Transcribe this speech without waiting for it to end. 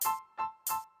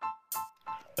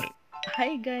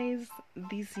Hi guys,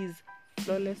 this is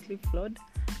Flawlessly Flawed,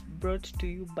 brought to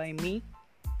you by me,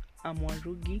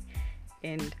 Amwarugi,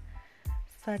 and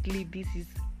sadly this is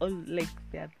all like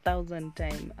the 1,000th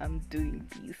time I'm doing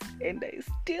this, and I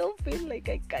still feel like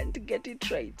I can't get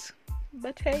it right.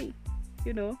 But hey,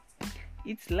 you know,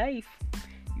 it's life.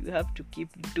 You have to keep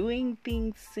doing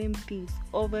same things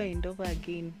over and over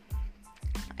again.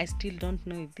 I still don't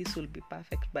know if this will be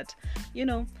perfect, but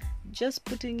just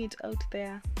putting it out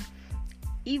there.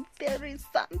 If there is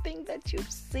something that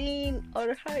you've seen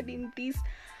or heard in this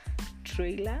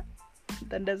trailer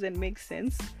that doesn't make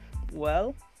sense,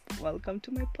 well, welcome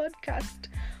to my podcast.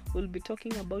 We'll be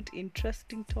talking about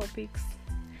interesting topics,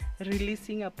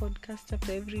 releasing a podcast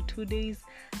after every 2 days,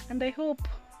 and I hope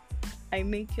I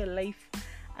make your life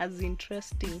as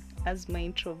interesting as my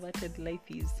introverted life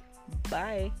is.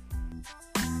 Bye.